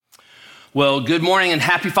Well, good morning and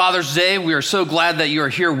happy Father's Day. We are so glad that you are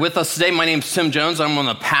here with us today. My name is Tim Jones. I'm one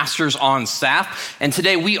of the pastors on staff. And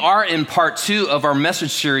today we are in part 2 of our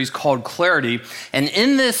message series called Clarity. And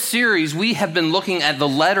in this series, we have been looking at the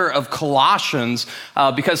letter of Colossians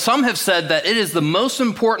because some have said that it is the most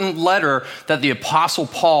important letter that the Apostle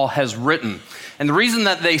Paul has written. And the reason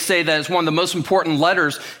that they say that it's one of the most important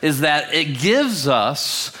letters is that it gives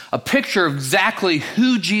us a picture of exactly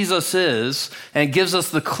who Jesus is, and it gives us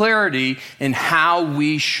the clarity in how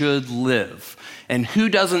we should live. And who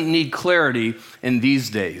doesn't need clarity in these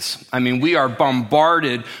days? I mean, we are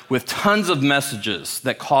bombarded with tons of messages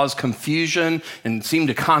that cause confusion and seem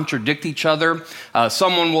to contradict each other.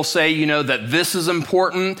 Someone will say, that this is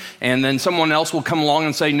important, and then someone else will come along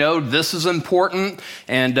and say, no, this is important.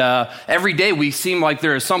 And every day we seem like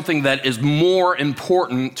there is something that is more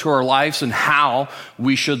important to our lives and how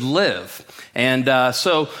we should live. And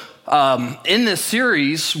in this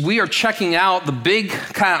series, we are checking out the big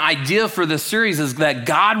kind of idea for this series is that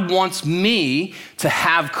God wants me to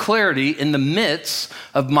have clarity in the midst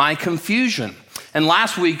of my confusion. And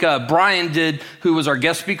last week, Brian who was our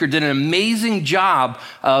guest speaker, did an amazing job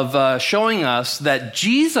of showing us that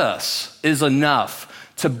Jesus is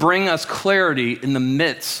enough to bring us clarity in the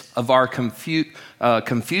midst of our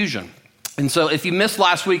confusion. And so if you missed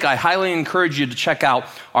last week, I highly encourage you to check out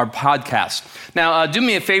our podcast. Now, do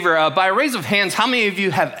me a favor, by a raise of hands, how many of you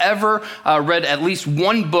have ever read at least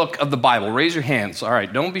one book of the Bible? Raise your hands. All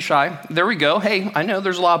right, don't be shy. There we go. Hey, I know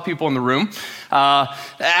there's a lot of people in the room.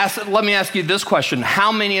 Let me ask you this question.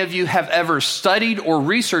 How many of you have ever studied or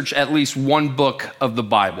researched at least one book of the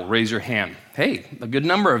Bible? Raise your hand. Hey, a good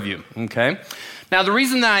number of you, okay? Now, the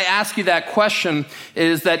reason that I ask you that question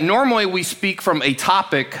is that normally we speak from a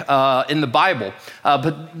topic in the Bible,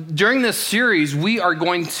 but during this series, we are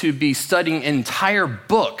going to be studying an entire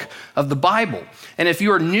book of the Bible. And if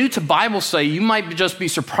you are new to Bible study, you might just be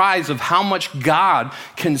surprised of how much God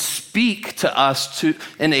can speak to us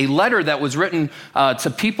in a letter that was written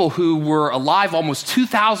to people who were alive almost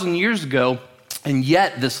 2,000 years ago, and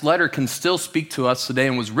yet this letter can still speak to us today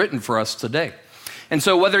and was written for us today. And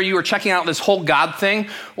so whether you are checking out this whole God thing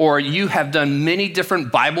or you have done many different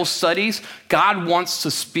Bible studies, God wants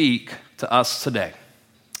to speak to us today.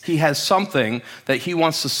 He has something that he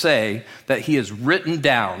wants to say that he has written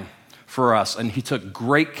down for us, and he took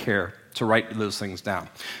great care to write those things down.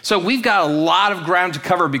 So we've got a lot of ground to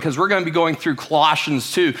cover because we're going to be going through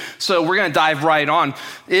Colossians 2. So we're going to dive right on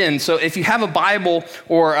in. So if you have a Bible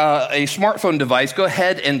or a smartphone device, go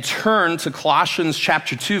ahead and turn to Colossians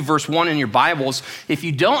chapter 2, verse 1 in your Bibles. If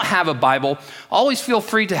you don't have a Bible, always feel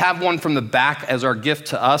free to have one from the back as our gift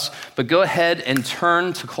to us. But go ahead and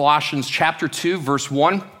turn to Colossians chapter 2, verse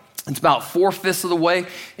 1. It's about 4/5 of the way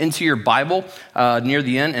into your Bible near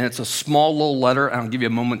the end, and it's a small little letter, and I'll give you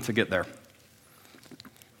a moment to get there.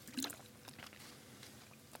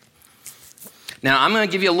 Now, I'm going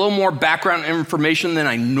to give you a little more background information than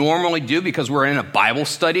I normally do because we're in a Bible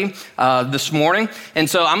study this morning, and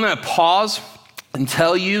so I'm going to pause and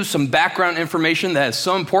tell you some background information that is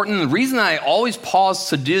so important. And the reason I always pause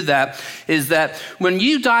to do that is that when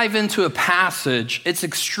you dive into a passage, it's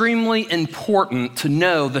extremely important to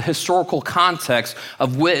know the historical context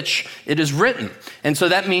of which it is written. And so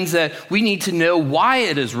that means that we need to know why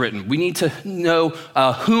it is written. We need to know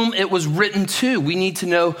whom it was written to. We need to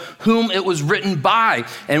know whom it was written by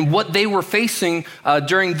and what they were facing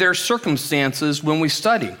during their circumstances when we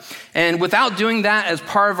study. And without doing that as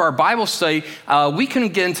part of our Bible study, we can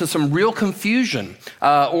get into some real confusion,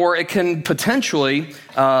 or it can potentially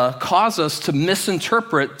cause us to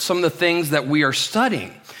misinterpret some of the things that we are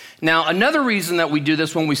studying. Now, another reason that we do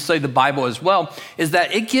this when we study the Bible as well is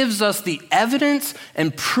that it gives us the evidence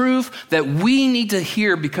and proof that we need to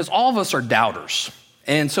hear because all of us are doubters.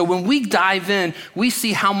 And so when we dive in, we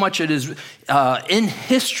see how much it is in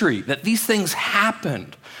history that these things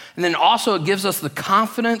happened. And then also it gives us the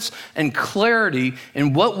confidence and clarity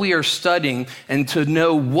in what we are studying and to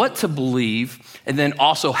know what to believe and then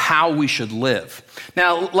also how we should live.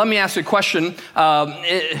 Now, let me ask you a question.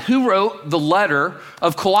 Who wrote the letter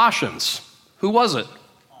of Colossians? Who was it?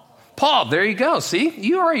 Paul. There you go. See,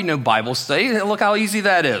 you already know Bible study. Look how easy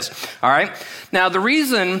that is. All right. Now, the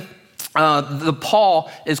reason the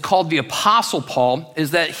Paul is called the Apostle Paul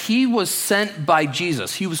is that he was sent by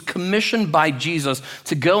Jesus. He was commissioned by Jesus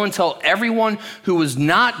to go and tell everyone who was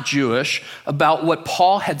not Jewish about what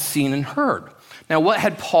Paul had seen and heard. Now, what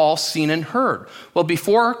had Paul seen and heard? Well,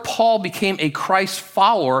 before Paul became a Christ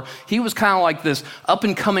follower, he was kind of like this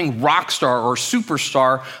up-and-coming rock star or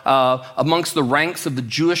superstar amongst the ranks of the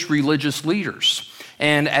Jewish religious leaders.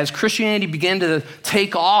 And as Christianity began to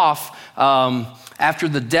take off, after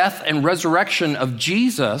the death and resurrection of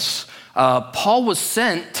Jesus, Paul was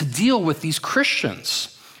sent to deal with these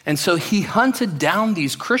Christians. And so he hunted down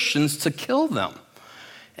these Christians to kill them.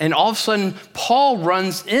 And all of a sudden, Paul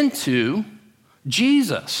runs into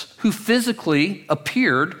Jesus, who physically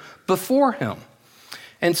appeared before him.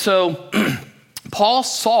 And so Paul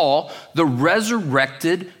saw the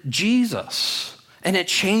resurrected Jesus, and it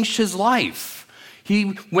changed his life.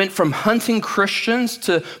 He went from hunting Christians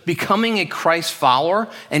to becoming a Christ follower,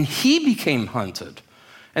 and he became hunted.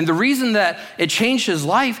 And the reason that it changed his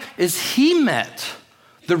life is he met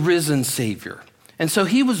the risen Savior. And so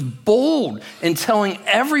he was bold in telling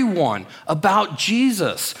everyone about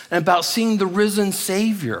Jesus and about seeing the risen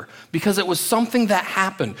Savior because it was something that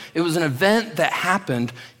happened. It was an event that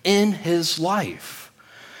happened in his life.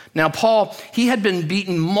 Now, Paul, he had been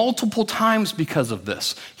beaten multiple times because of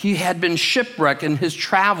this. He had been shipwrecked in his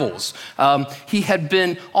travels. He had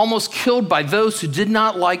been almost killed by those who did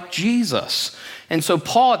not like Jesus. And so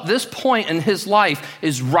Paul, at this point in his life,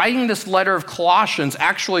 is writing this letter of Colossians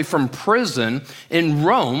actually from prison in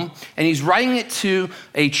Rome, and he's writing it to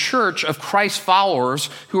a church of Christ followers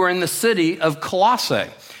who are in the city of Colossae.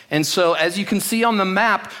 And so as you can see on the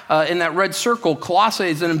map in that red circle, Colossae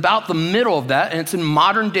is in about the middle of that, and it's in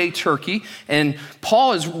modern-day Turkey. And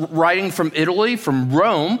Paul is writing from Italy, from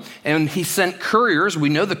Rome, and he sent couriers. We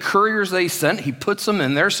know the couriers they sent. He puts them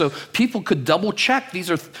in there so people could double-check.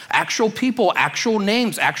 These are actual people, actual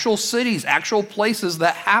names, actual cities, actual places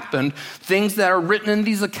that happened. Things that are written in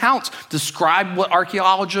these accounts describe what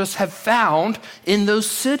archaeologists have found in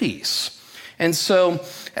those cities. And so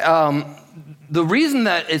the reason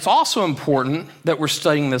that it's also important that we're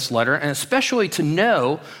studying this letter, and especially to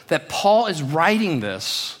know that Paul is writing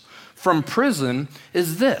this from prison,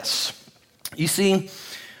 is this. You see,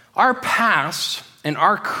 our past and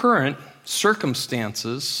our current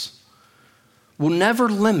circumstances will never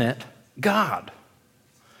limit God.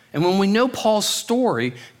 And when we know Paul's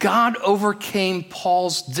story, God overcame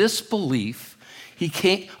Paul's disbelief.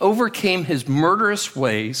 He overcame his murderous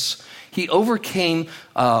ways. He overcame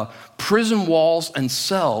prison walls and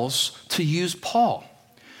cells to use Paul.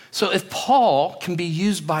 So if Paul can be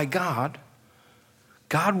used by God,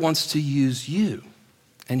 God wants to use you,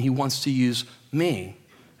 and he wants to use me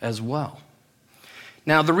as well.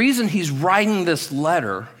 Now, the reason he's writing this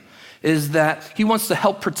letter is that he wants to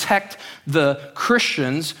help protect the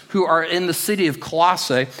Christians who are in the city of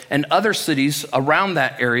Colossae and other cities around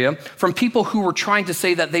that area from people who were trying to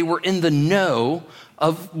say that they were in the know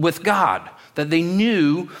with God, that they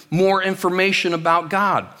knew more information about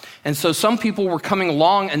God. And so some people were coming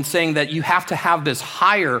along and saying that you have to have this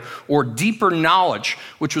higher or deeper knowledge,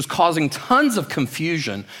 which was causing tons of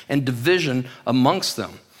confusion and division amongst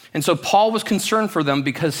them. And so Paul was concerned for them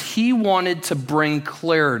because he wanted to bring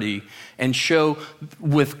clarity and show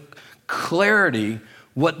with clarity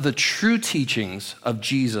what the true teachings of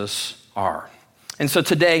Jesus are. And so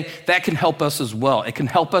today, that can help us as well. It can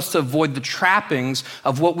help us to avoid the trappings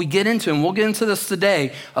of what we get into, and we'll get into this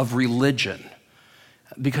today, of religion.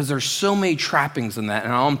 Because there's so many trappings in that,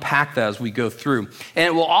 and I'll unpack that as we go through. And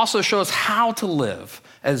it will also show us how to live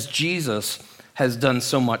as Jesus has done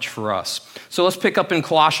so much for us. So let's pick up in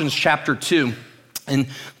Colossians chapter 2. And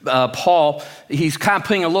Paul, he's kind of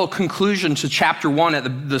putting a little conclusion to chapter 1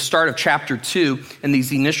 at the start of chapter 2 in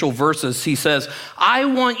these initial verses. He says, I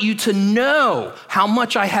want you to know how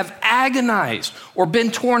much I have agonized or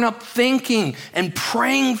been torn up thinking and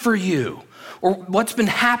praying for you, or what's been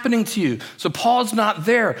happening to you. So Paul's not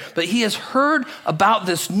there, but he has heard about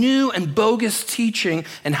this new and bogus teaching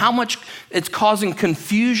and how much it's causing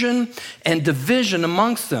confusion and division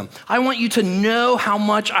amongst them. I want you to know how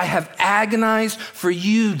much I have agonized for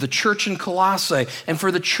you, the church in Colossae, and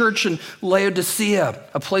for the church in Laodicea,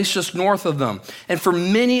 a place just north of them, and for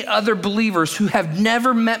many other believers who have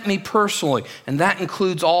never met me personally, and that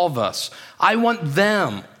includes all of us. I want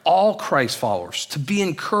them, all Christ followers, to be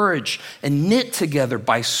encouraged and knit together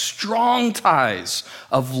by strong ties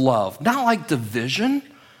of love, not like division.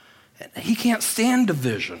 He can't stand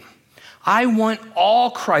division. I want all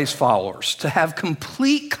Christ followers to have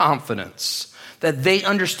complete confidence that they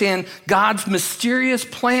understand God's mysterious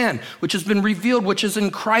plan, which has been revealed, which is in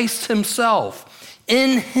Christ himself.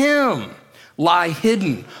 In him lie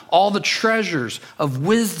hidden all the treasures of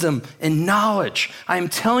wisdom and knowledge. I am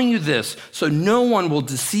telling you this so no one will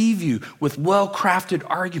deceive you with well-crafted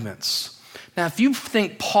arguments. Now, if you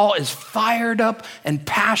think Paul is fired up and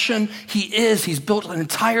passionate, he is. He's built an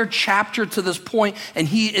entire chapter to this point, and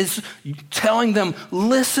he is telling them,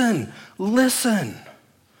 listen.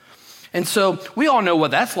 And so we all know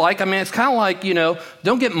what that's like. I mean, it's kind of like,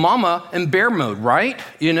 don't get mama in bear mode, right?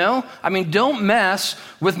 I mean, don't mess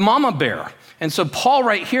with mama bear. And so Paul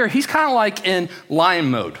right here, he's kind of like in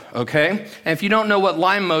lion mode, okay? And if you don't know what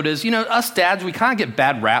lion mode is, us dads, we kind of get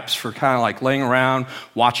bad raps for kind of like laying around,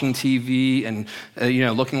 watching TV, and,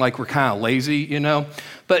 looking like we're kind of lazy,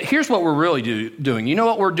 But here's what we're really doing. You know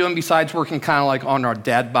what we're doing besides working kind of like on our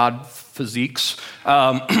dad bod physiques?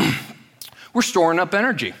 We're storing up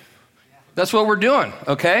energy. That's what we're doing,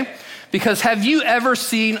 okay? Because have you ever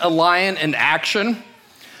seen a lion in action?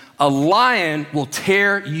 A lion will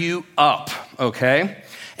tear you up, okay?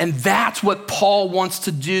 And that's what Paul wants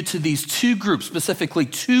to do to these two groups, specifically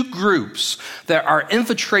two groups that are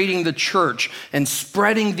infiltrating the church and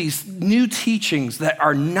spreading these new teachings that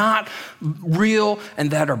are not real and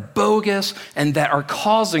that are bogus and that are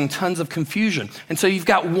causing tons of confusion. And so you've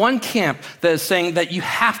got one camp that is saying that you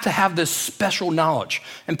have to have this special knowledge.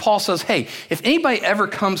 And Paul says, hey, if anybody ever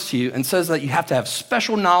comes to you and says that you have to have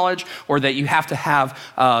special knowledge or that you have to have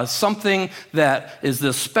something that is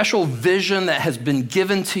this special vision that has been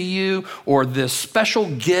given to you or this special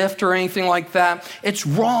gift or anything like that, it's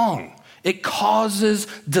wrong. It causes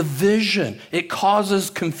division. It causes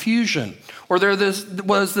confusion. Or there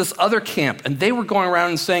was this other camp, and they were going around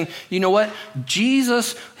and saying, you know what?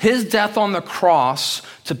 Jesus, his death on the cross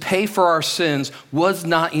to pay for our sins was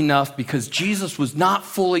not enough because Jesus was not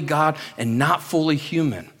fully God and not fully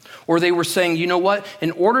human. Or they were saying, you know what?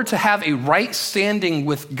 In order to have a right standing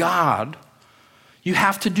with God, you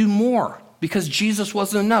have to do more. Because Jesus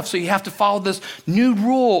wasn't enough. So you have to follow this new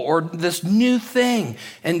rule or this new thing.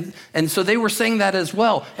 And so they were saying that as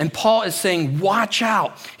well. And Paul is saying, watch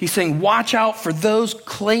out. He's saying, watch out for those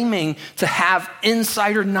claiming to have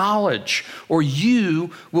insider knowledge or you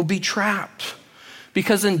will be trapped.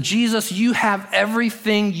 Because in Jesus, you have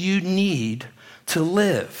everything you need to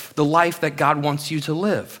live the life that God wants you to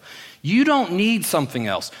live. You don't need something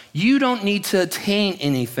else. You don't need to attain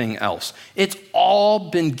anything else. It's all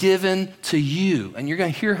been given to you. And you're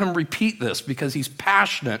going to hear him repeat this because he's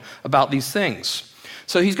passionate about these things.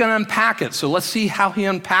 So he's going to unpack it. So let's see how he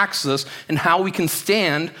unpacks this and how we can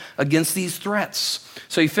stand against these threats.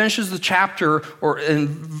 So he finishes the chapter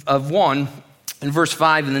of 1 in verse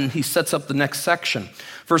 5, and then he sets up the next section.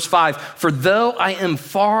 Verse 5, for though I am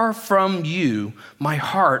far from you, my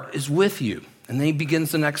heart is with you. And then he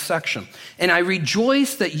begins the next section. And I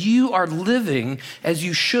rejoice that you are living as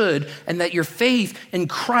you should and that your faith in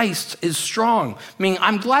Christ is strong. Meaning,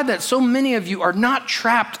 I'm glad that so many of you are not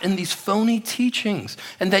trapped in these phony teachings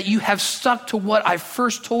and that you have stuck to what I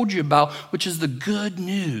first told you about, which is the good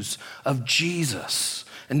news of Jesus.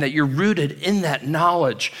 And that you're rooted in that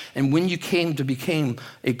knowledge and when you came to become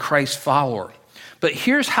a Christ follower. But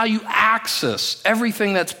here's how you access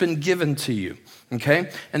everything that's been given to you.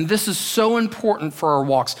 Okay? And this is so important for our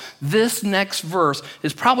walks. This next verse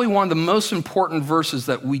is probably one of the most important verses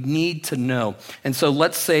that we need to know. And so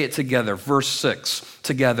let's say it together. Verse 6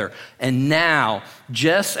 together. And now,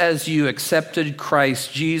 just as you accepted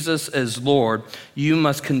Christ Jesus as Lord, you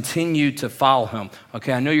must continue to follow him.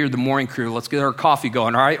 Okay, I know you're the morning crew. Let's get our coffee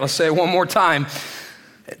going, all right? Let's say it one more time.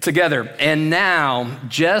 Together. And now,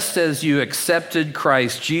 just as you accepted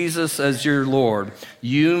Christ Jesus as your Lord,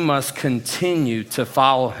 you must continue to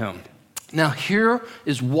follow him. Now, here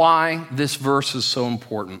is why this verse is so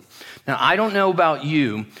important. Now, I don't know about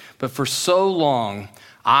you, but for so long,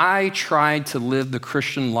 I tried to live the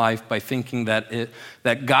Christian life by thinking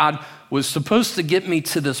that God was supposed to get me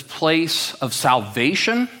to this place of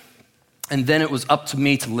salvation, and then it was up to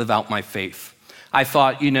me to live out my faith. I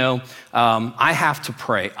thought, I have to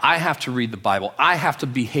pray. I have to read the Bible. I have to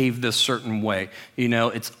behave this certain way.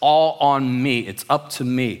 It's all on me. It's up to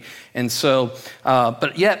me. And so,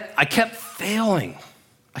 but yet I kept failing.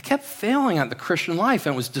 I kept failing at the Christian life,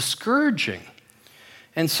 and it was discouraging.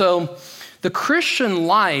 And so the Christian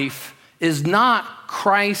life is not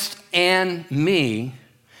Christ and me.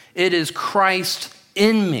 It is Christ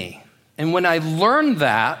in me. And when I learned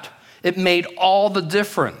that, it made all the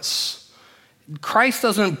difference. Christ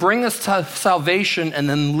doesn't bring us to salvation and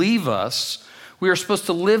then leave us. We are supposed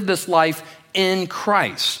to live this life in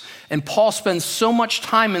Christ. And Paul spends so much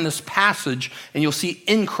time in this passage, and you'll see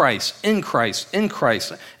in Christ, in Christ, in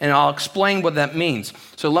Christ. And I'll explain what that means.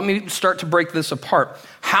 So let me start to break this apart.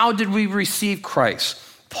 How did we receive Christ?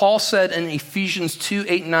 Paul said in Ephesians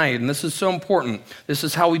 2:8-9, and this is so important. This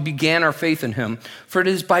is how we began our faith in him. For it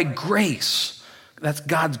is by grace, that's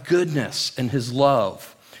God's goodness and his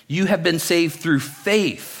love. You have been saved through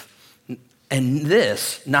faith, and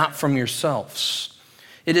this not from yourselves.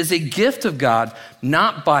 It is a gift of God,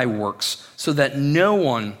 not by works, so that no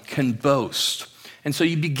one can boast. And so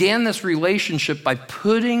you began this relationship by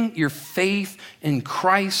putting your faith in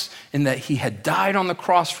Christ and that he had died on the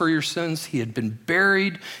cross for your sins. He had been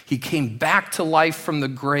buried. He came back to life from the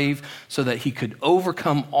grave so that he could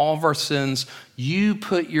overcome all of our sins. You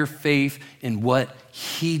put your faith in what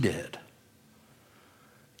he did.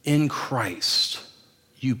 In Christ,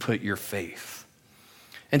 you put your faith.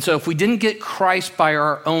 And so if we didn't get Christ by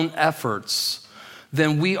our own efforts,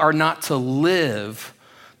 then we are not to live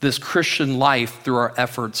this Christian life through our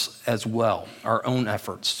efforts as well, our own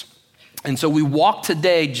efforts. And so we walk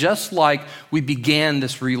today just like we began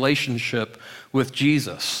this relationship with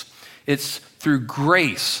Jesus. It's through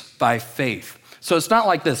grace by faith. So it's not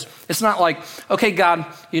like this. It's not like, okay, God,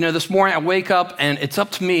 this morning I wake up and it's up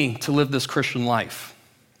to me to live this Christian life.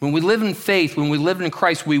 When we live in faith, when we live in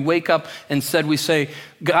Christ, we wake up and we say,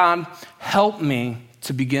 God, help me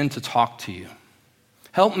to begin to talk to you.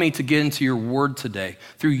 Help me to get into your word today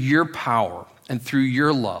through your power and through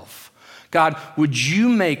your love. God, would you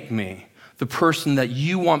make me the person that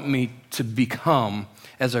you want me to become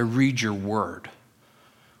as I read your word?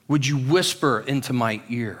 Would you whisper into my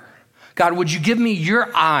ear? God, would you give me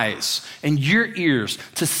your eyes and your ears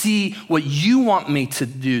to see what you want me to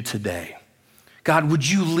do today? God, would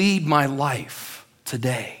you lead my life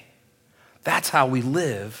today? That's how we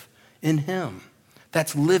live in him.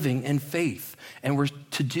 That's living in faith. And we're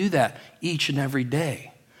to do that each and every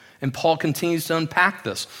day. And Paul continues to unpack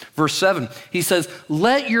this. Verse 7, he says,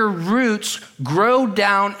 let your roots grow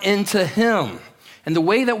down into him. And the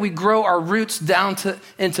way that we grow our roots down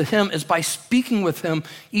into him is by speaking with him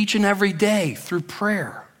each and every day through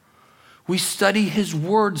prayer. We study his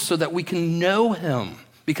word so that we can know him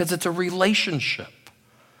because it's a relationship.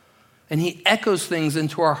 And he echoes things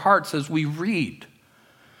into our hearts as we read.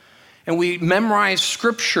 And we memorize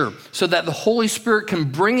scripture so that the Holy Spirit can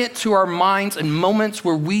bring it to our minds in moments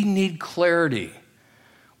where we need clarity,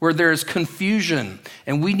 where there's confusion,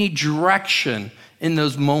 and we need direction in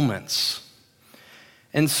those moments.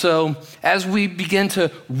 And so as we begin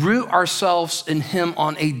to root ourselves in him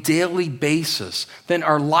on a daily basis, then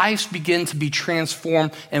our lives begin to be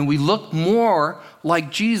transformed and we look more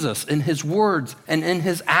like Jesus in his words and in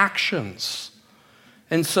his actions.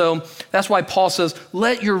 And so that's why Paul says,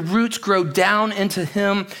 let your roots grow down into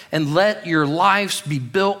him and let your lives be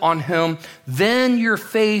built on him. Then your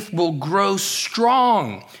faith will grow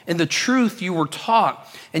strong in the truth you were taught,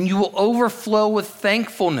 and you will overflow with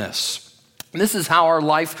thankfulness. And this is how our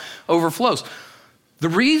life overflows. The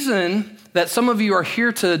reason that some of you are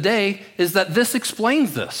here today is that this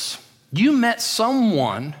explains this. You met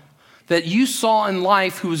someone that you saw in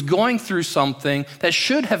life who was going through something that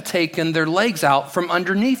should have taken their legs out from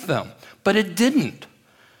underneath them, but it didn't.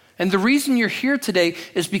 And the reason you're here today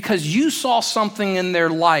is because you saw something in their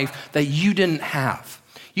life that you didn't have.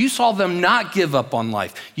 You saw them not give up on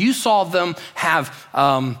life. You saw them have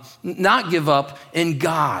not give up in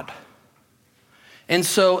God. And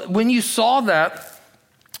so when you saw that,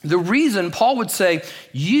 the reason Paul would say,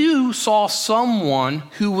 you saw someone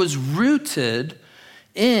who was rooted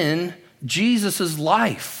in Jesus'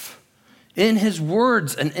 life, in his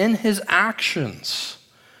words and in his actions.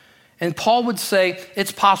 And Paul would say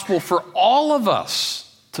it's possible for all of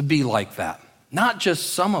us to be like that, not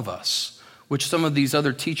just some of us, which some of these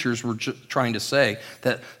other teachers were trying to say,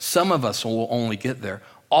 that some of us will only get there.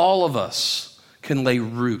 All of us can lay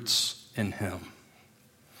roots in him.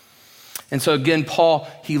 And so again, Paul,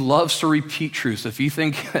 he loves to repeat truths. If you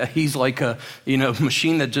think he's like a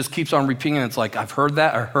machine that just keeps on repeating, it's like, I've heard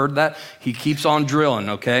that, he keeps on drilling,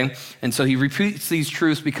 okay? And so he repeats these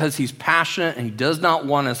truths because he's passionate and he does not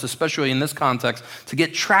want us, especially in this context, to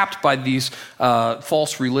get trapped by these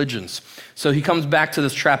false religions. So he comes back to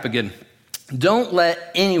this trap again. Don't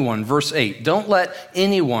let anyone, verse 8, don't let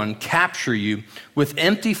anyone capture you with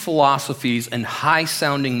empty philosophies and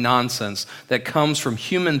high-sounding nonsense that comes from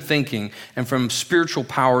human thinking and from spiritual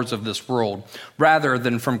powers of this world, rather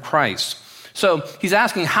than from Christ. So he's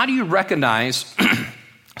asking, how do you recognize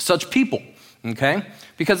such people, okay?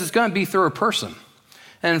 Because it's going to be through a person.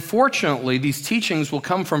 And unfortunately, these teachings will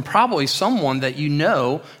come from probably someone that you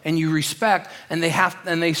know and you respect, and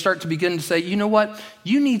they start to begin to say, you know what?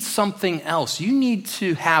 You need something else. You need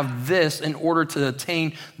to have this in order to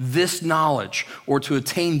attain this knowledge or to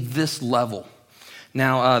attain this level.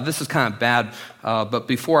 Now, this is kind of bad, but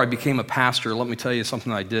before I became a pastor, let me tell you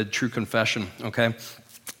something I did, true confession, okay?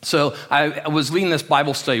 So I was leading this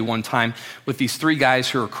Bible study one time with these three guys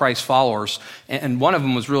who are Christ followers, and one of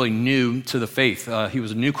them was really new to the faith. He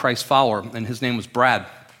was a new Christ follower, and his name was Brad.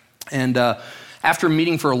 And after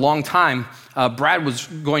meeting for a long time, Brad was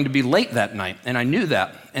going to be late that night, and I knew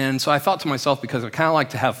that. And so I thought to myself, because I kind of like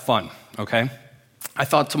to have fun, okay? I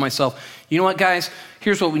thought to myself, you know what, guys?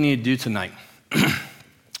 Here's what we need to do tonight.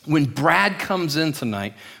 When Brad comes in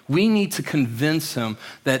tonight, we need to convince him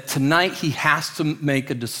that tonight he has to make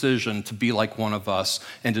a decision to be like one of us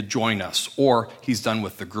and to join us, or he's done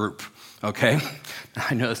with the group, okay?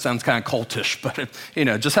 I know it sounds kind of cultish, but,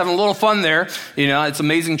 just having a little fun there. It's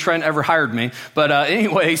amazing Trent ever hired me. But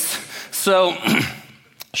anyways, so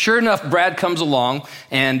sure enough, Brad comes along,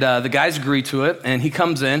 and the guys agree to it, and he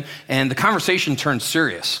comes in, and the conversation turns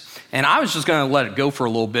serious. And I was just going to let it go for a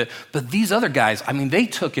little bit, but these other guys, they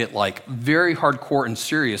took it like very hardcore and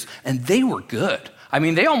serious, and they were good.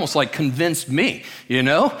 They almost like convinced me,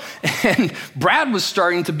 And Brad was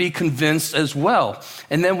starting to be convinced as well.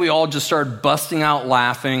 And then we all just started busting out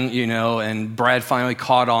laughing, and Brad finally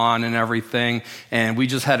caught on and everything, and we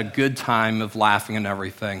just had a good time of laughing and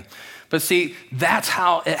everything. But see, that's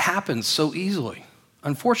how it happens so easily.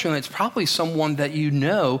 Unfortunately, it's probably someone that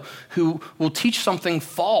who will teach something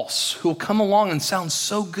false, who will come along and sound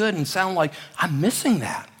so good and sound like, I'm missing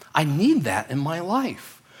that. I need that in my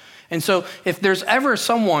life. And so if there's ever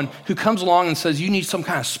someone who comes along and says you need some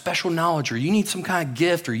kind of special knowledge, or you need some kind of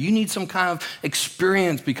gift, or you need some kind of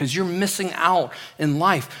experience because you're missing out in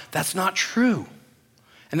life, that's not true.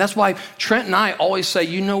 And that's why Trent and I always say,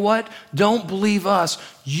 you know what? Don't believe us.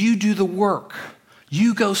 You do the work.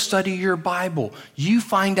 You go study your Bible. You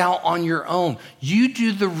find out on your own. You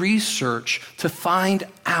do the research to find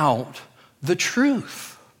out the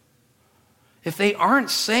truth. If they aren't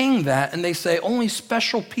saying that and they say only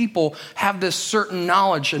special people have this certain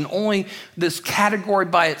knowledge and only this category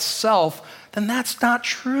by itself, then that's not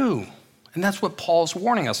true. And that's what Paul's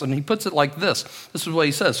warning us. And he puts it like this. This is what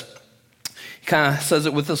he says. He kind of says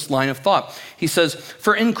it with this line of thought. He says,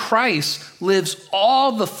 for in Christ lives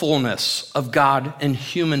all the fullness of God in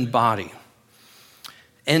human body.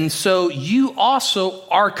 And so you also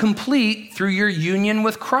are complete through your union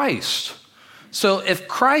with Christ. So if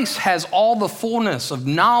Christ has all the fullness of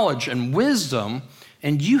knowledge and wisdom,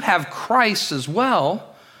 and you have Christ as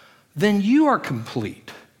well, then you are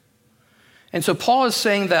complete. And so Paul is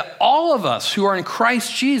saying that all of us who are in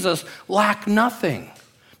Christ Jesus lack nothing.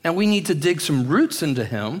 Now, we need to dig some roots into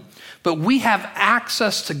him, but we have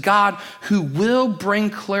access to God who will bring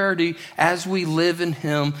clarity as we live in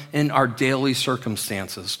him in our daily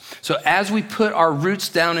circumstances. So as we put our roots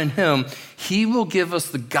down in him, he will give us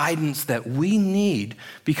the guidance that we need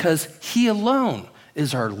because he alone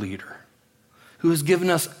is our leader, who has given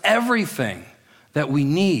us everything that we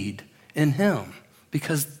need in him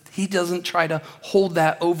because he doesn't try to hold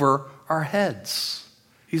that over our heads.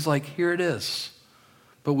 He's like, here it is.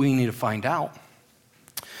 But we need to find out.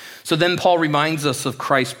 So then Paul reminds us of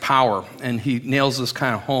Christ's power, and he nails this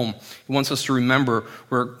kind of home. He wants us to remember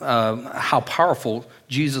how powerful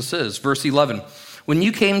Jesus is. Verse 11, when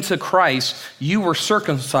you came to Christ, you were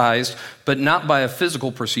circumcised, but not by a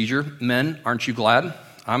physical procedure. Men, aren't you glad?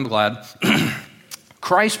 I'm glad.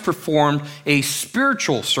 Christ performed a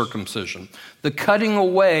spiritual circumcision, the cutting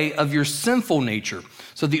away of your sinful nature.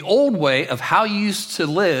 So the old way of how you used to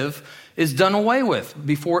live is done away with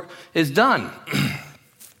before it's done.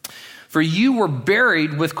 For you were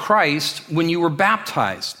buried with Christ when you were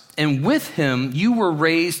baptized, and with him you were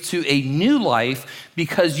raised to a new life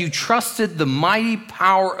because you trusted the mighty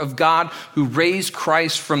power of God who raised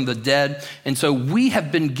Christ from the dead. And so we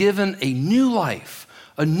have been given a new life,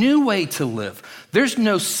 a new way to live. There's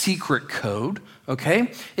no secret code,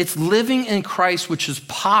 okay? It's living in Christ, which is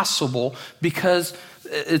possible because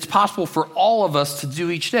it's possible for all of us to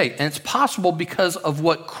do each day. And it's possible because of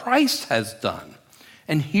what Christ has done.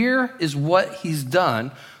 And here is what he's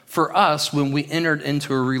done for us when we entered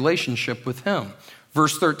into a relationship with him.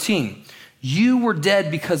 Verse 13, you were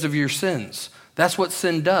dead because of your sins. That's what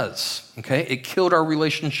sin does, okay? It killed our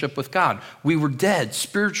relationship with God. We were dead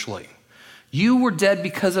spiritually. You were dead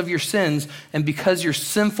because of your sins and because your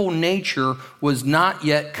sinful nature was not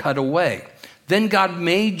yet cut away. Then God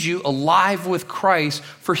made you alive with Christ,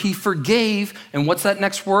 for he forgave, and what's that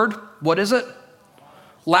next word? What is it?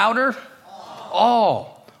 Louder?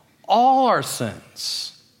 All our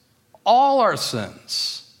sins. All our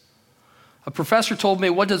sins. A professor told me,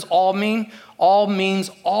 what does all mean? All means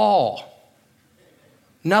all.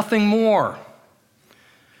 Nothing more.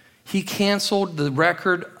 He canceled the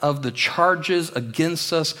record of the charges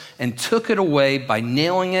against us and took it away by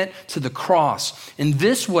nailing it to the cross. In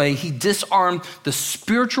this way, he disarmed the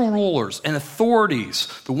spiritual rulers and authorities,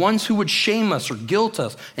 the ones who would shame us or guilt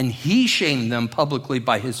us, and he shamed them publicly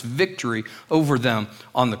by his victory over them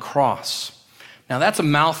on the cross. Now, that's a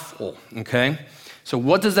mouthful, okay? So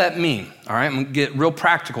what does that mean? All right, I'm going to get real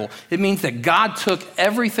practical. It means that God took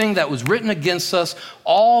everything that was written against us,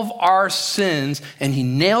 all of our sins, and he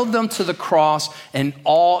nailed them to the cross, and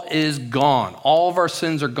all is gone. All of our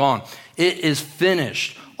sins are gone. It is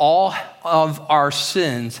finished. All of our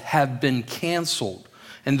sins have been canceled.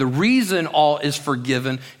 And the reason all is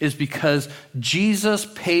forgiven is because Jesus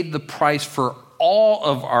paid the price for all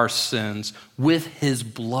of our sins with his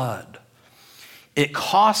blood. It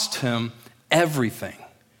cost him everything.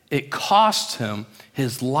 It cost him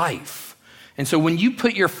his life. And so when you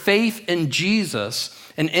put your faith in Jesus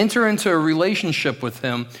and enter into a relationship with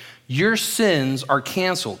him, your sins are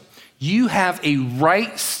canceled. You have a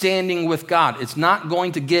right standing with God. It's not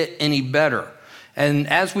going to get any better. And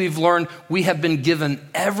as we've learned, we have been given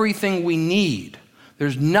everything we need.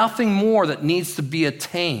 There's nothing more that needs to be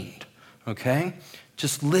attained, okay?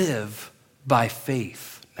 Just live by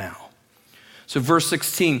faith now. So verse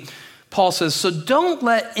 16, Paul says, so don't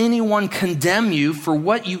let anyone condemn you for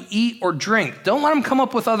what you eat or drink. Don't let them come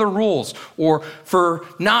up with other rules or for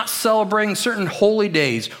not celebrating certain holy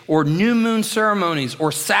days or new moon ceremonies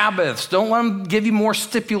or Sabbaths. Don't let them give you more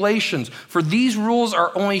stipulations, for these rules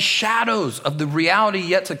are only shadows of the reality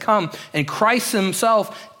yet to come, and Christ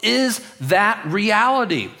himself is that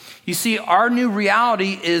reality. You see, our new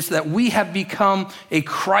reality is that we have become a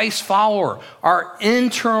Christ follower. Our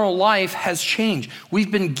internal life has changed.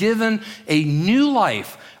 We've been given a new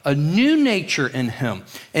life, a new nature in him,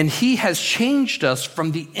 and he has changed us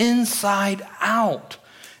from the inside out.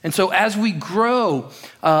 And so as we grow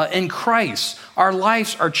in Christ, our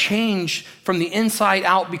lives are changed from the inside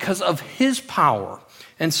out because of his power.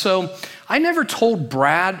 And so I never told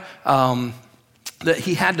Brad that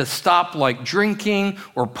he had to stop like drinking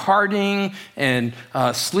or partying and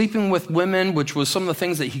sleeping with women, which was some of the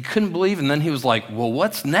things that he couldn't believe. And then he was like, well,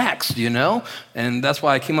 what's next, you know? And that's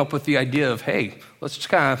why I came up with the idea of, hey, let's just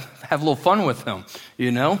kind of have a little fun with him,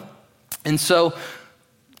 you know? And so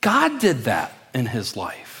God did that in his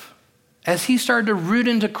life. As he started to root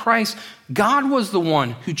into Christ, God was the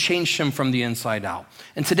one who changed him from the inside out.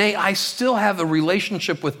 And today I still have a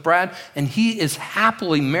relationship with Brad, and he is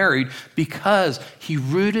happily married because he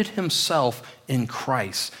rooted himself in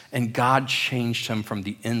Christ, and God changed him from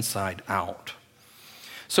the inside out.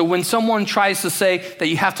 So when someone tries to say that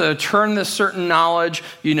you have to turn this certain knowledge,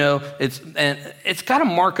 you know, it's got a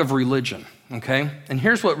mark of religion. Okay? And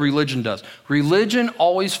here's what religion does. Religion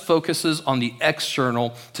always focuses on the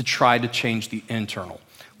external to try to change the internal.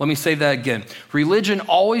 Let me say that again. Religion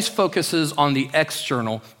always focuses on the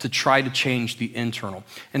external to try to change the internal.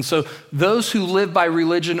 And so those who live by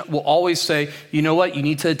religion will always say, you know what? You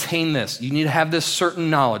need to attain this. You need to have this certain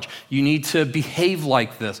knowledge. You need to behave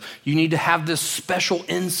like this. You need to have this special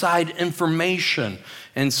inside information.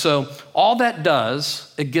 And so all that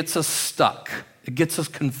does, it gets us stuck. It gets us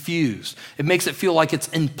confused. It makes it feel like it's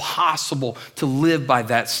impossible to live by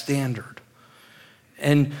that standard.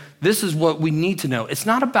 And this is what we need to know. It's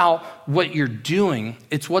not about what you're doing.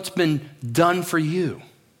 It's what's been done for you.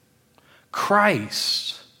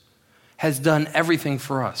 Christ has done everything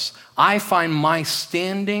for us. I find my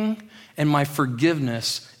standing and my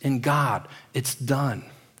forgiveness in God. It's done.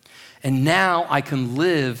 And now I can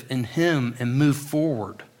live in him and move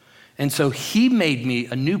forward. And so he made me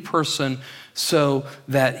a new person so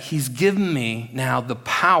that he's given me now the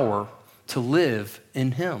power to live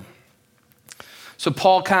in him. So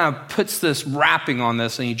Paul kind of puts this wrapping on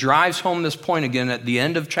this, and he drives home this point again at the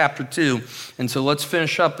end of chapter 2. And so let's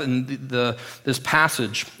finish up in this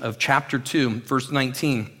passage of chapter 2, verse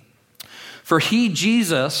 19. For he,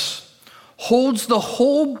 Jesus, holds the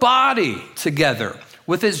whole body together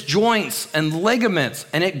with its joints and ligaments,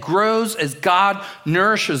 and it grows as God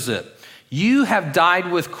nourishes it. You have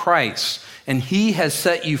died with Christ, and he has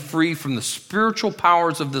set you free from the spiritual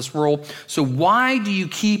powers of this world. So why do you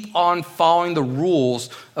keep on following the rules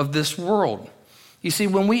of this world? You see,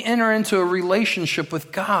 when we enter into a relationship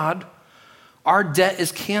with God, our debt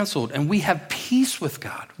is canceled, and we have peace with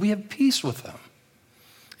God. We have peace with him.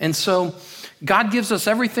 And so God gives us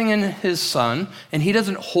everything in his Son, and he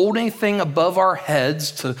doesn't hold anything above our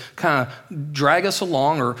heads to kind of drag us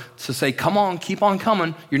along or to say, come on, keep on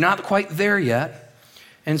coming. You're not quite there yet.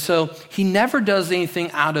 And so he never does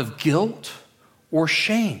anything out of guilt or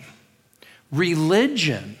shame.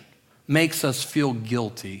 Religion makes us feel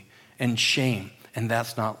guilty and shame, and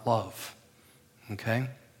that's not love. Okay?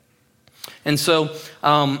 And so,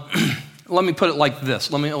 let me put it like this.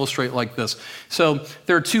 Let me illustrate it like this. So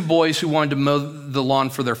there are two boys who wanted to mow the lawn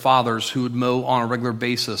for their fathers who would mow on a regular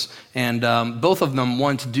basis. And both of them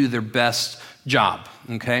wanted to do their best job,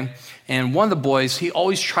 okay? And one of the boys, he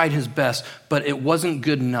always tried his best, but it wasn't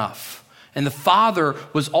good enough. And the father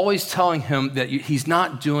was always telling him that he's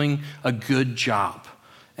not doing a good job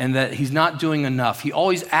and that he's not doing enough. He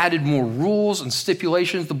always added more rules and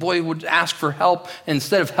stipulations. The boy would ask for help. And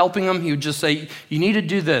instead of helping him, he would just say, you need to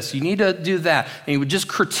do this, you need to do that. And he would just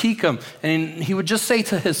critique him. And he would just say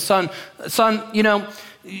to his son,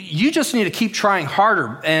 you just need to keep trying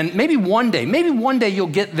harder. And maybe one day you'll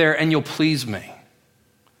get there and you'll please me.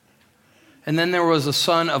 And then there was a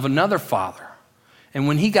son of another father. And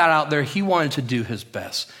when he got out there, he wanted to do his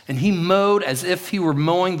best. And he mowed as if he were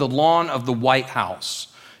mowing the lawn of the White House.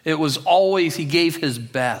 It was always, he gave his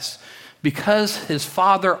best because his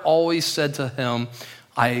father always said to him,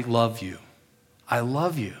 I love you. I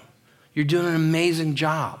love you. You're doing an amazing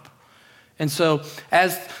job. And so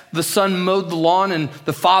as the son mowed the lawn and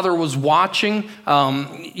the father was watching,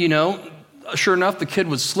 sure enough, the kid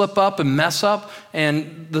would slip up and mess up,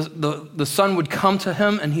 and the son would come to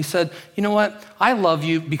him and he said, you know what? I love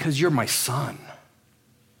you because you're my son.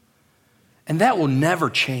 And that will never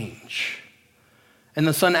change. And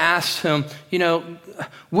the son asked him,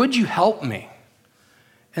 would you help me?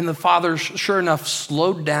 And the father, sure enough,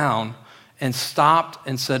 slowed down and stopped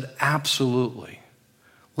and said, absolutely.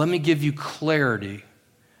 Let me give you clarity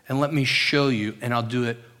and let me show you, and I'll do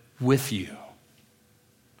it with you.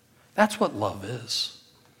 That's what love is,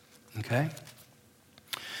 okay?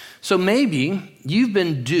 So maybe you've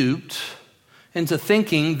been duped into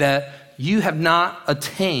thinking that you have not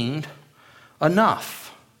attained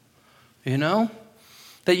enough,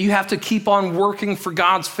 that you have to keep on working for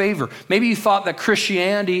God's favor. Maybe you thought that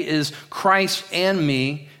Christianity is Christ and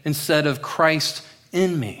me instead of Christ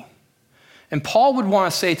in me. And Paul would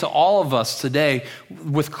want to say to all of us today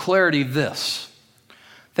with clarity this,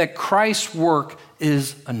 that Christ's work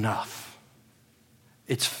is enough.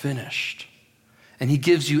 It's finished. And he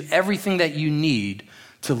gives you everything that you need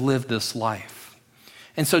to live this life.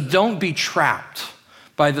 And so don't be trapped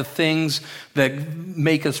by the things that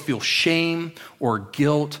make us feel shame or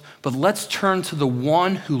guilt, but let's turn to the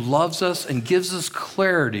one who loves us and gives us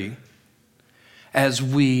clarity as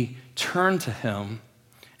we turn to him,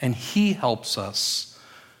 and he helps us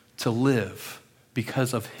to live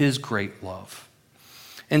because of his great love.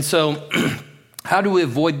 And so, how do we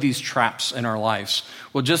avoid these traps in our lives?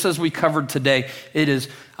 Well, just as we covered today, it is,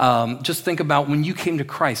 just think about when you came to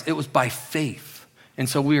Christ, it was by faith. And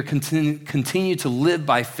so we are continue to live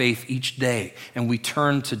by faith each day, and we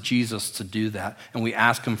turn to Jesus to do that, and we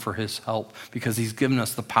ask him for his help because he's given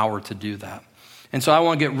us the power to do that. And so I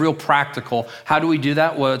want to get real practical. How do we do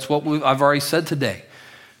that? Well, it's what I've already said today.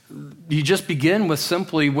 You just begin with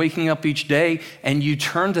simply waking up each day and you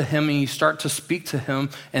turn to him and you start to speak to him,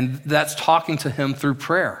 and that's talking to him through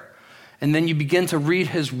prayer. And then you begin to read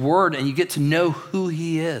his word and you get to know who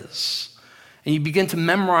he is. And you begin to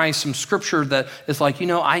memorize some scripture that is like,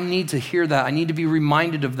 I need to hear that. I need to be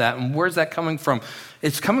reminded of that. And where's that coming from?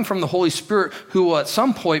 It's coming from the Holy Spirit, who will at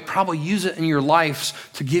some point probably use it in your lives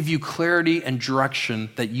to give you clarity and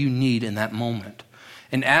direction that you need in that moment.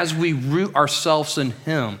 And as we root ourselves in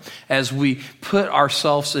him, as we put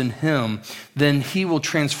ourselves in him, then he will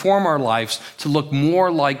transform our lives to look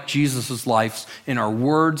more like Jesus' lives in our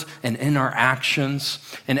words and in our actions.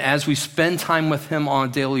 And as we spend time with him on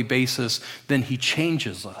a daily basis, then he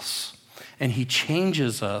changes us. And he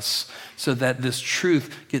changes us so that this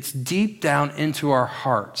truth gets deep down into our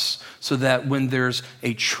hearts, so that when there's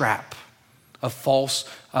a trap, a false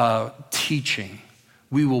teaching,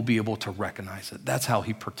 we will be able to recognize it. That's how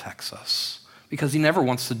he protects us, because he never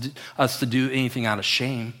wants us to do anything out of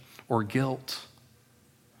shame or guilt.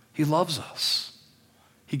 He loves us.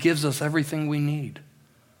 He gives us everything we need.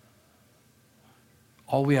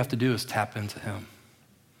 All we have to do is tap into him.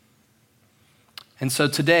 And so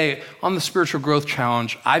today, on the Spiritual Growth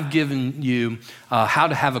Challenge, I've given you how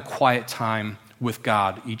to have a quiet time with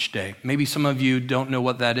God each day. Maybe some of you don't know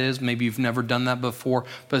what that is. Maybe you've never done that before,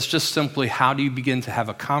 but it's just simply, how do you begin to have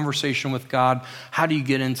a conversation with God? How do you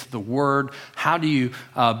get into the Word? How do you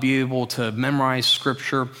be able to memorize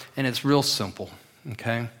Scripture? And it's real simple,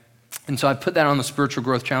 okay? And so I put that on the Spiritual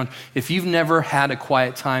Growth Challenge. If you've never had a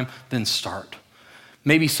quiet time, then start.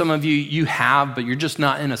 Maybe some of you have, but you're just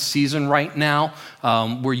not in a season right now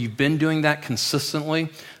where you've been doing that consistently.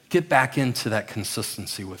 Get back into that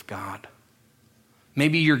consistency with God.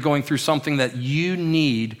 Maybe you're going through something that you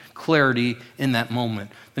need clarity in that moment.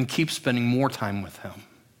 Then keep spending more time with him.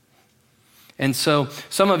 And so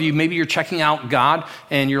some of you, maybe you're checking out God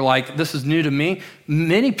and you're like, this is new to me.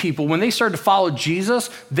 Many people, when they started to follow Jesus,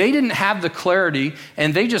 they didn't have the clarity,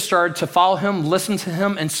 and they just started to follow him, listen to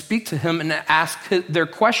him, and speak to him and ask their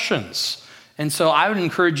questions. And so I would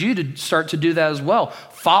encourage you to start to do that as well.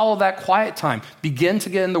 Follow that quiet time. Begin to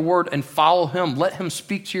get in the Word and follow Him. Let Him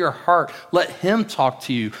speak to your heart. Let Him talk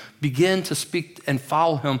to you. Begin to speak and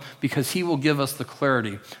follow Him because He will give us the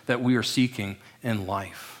clarity that we are seeking in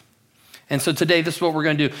life. And so today, this is what we're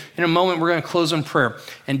going to do. In a moment, we're going to close in prayer.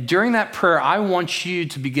 And during that prayer, I want you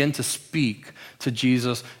to begin to speak to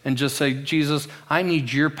Jesus and just say, Jesus, I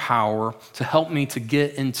need your power to help me to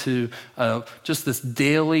get into just this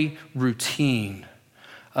daily routine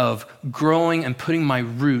of growing and putting my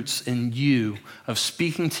roots in you, of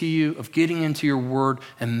speaking to you, of getting into your word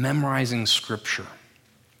and memorizing scripture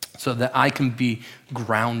so that I can be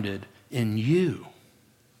grounded in you.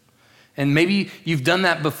 And maybe you've done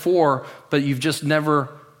that before, but you've just never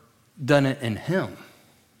done it in him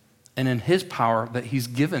and in his power that he's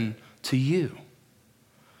given to you.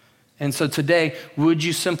 And so today, would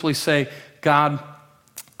you simply say, God,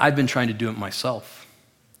 I've been trying to do it myself.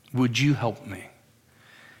 Would you help me?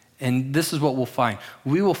 And this is what we'll find.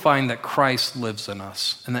 We will find that Christ lives in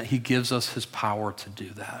us and that he gives us his power to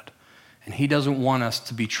do that. And he doesn't want us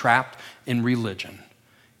to be trapped in religion.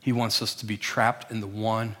 He wants us to be trapped in the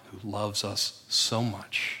one who loves us so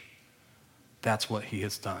much. That's what he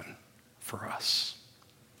has done for us.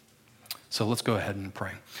 So let's go ahead and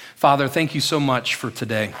pray. Father, thank you so much for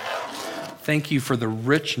today. Thank you for the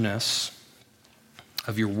richness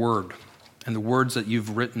of your word and the words that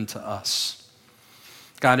you've written to us.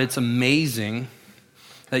 God, it's amazing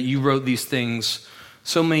that you wrote these things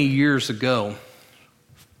so many years ago,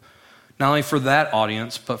 not only for that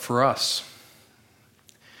audience, but for us.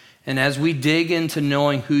 And as we dig into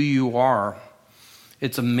knowing who you are,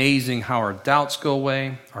 it's amazing how our doubts go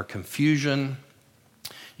away, our confusion.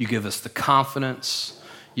 You give us the confidence.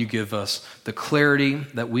 You give us the clarity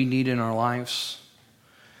that we need in our lives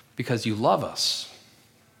because you love us.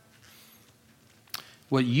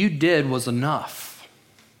 What you did was enough.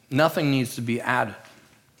 Nothing needs to be added.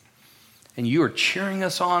 And you are cheering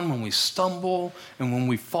us on when we stumble and when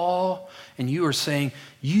we fall. And you are saying,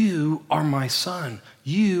 you are my son.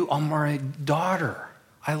 You are my daughter.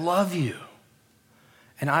 I love you.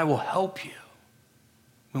 And I will help you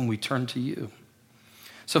when we turn to you.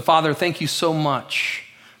 So, Father, thank you so much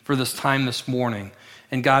for this time this morning.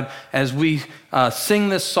 And God, as we sing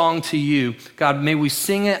this song to you, God, may we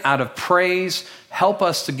sing it out of praise. Help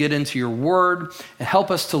us to get into your word and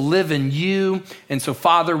help us to live in you. And so,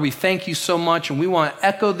 Father, we thank you so much. And we want to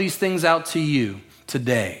echo these things out to you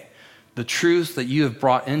today. The truths that you have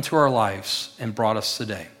brought into our lives and brought us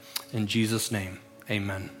today. In Jesus' name,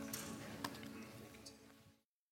 amen.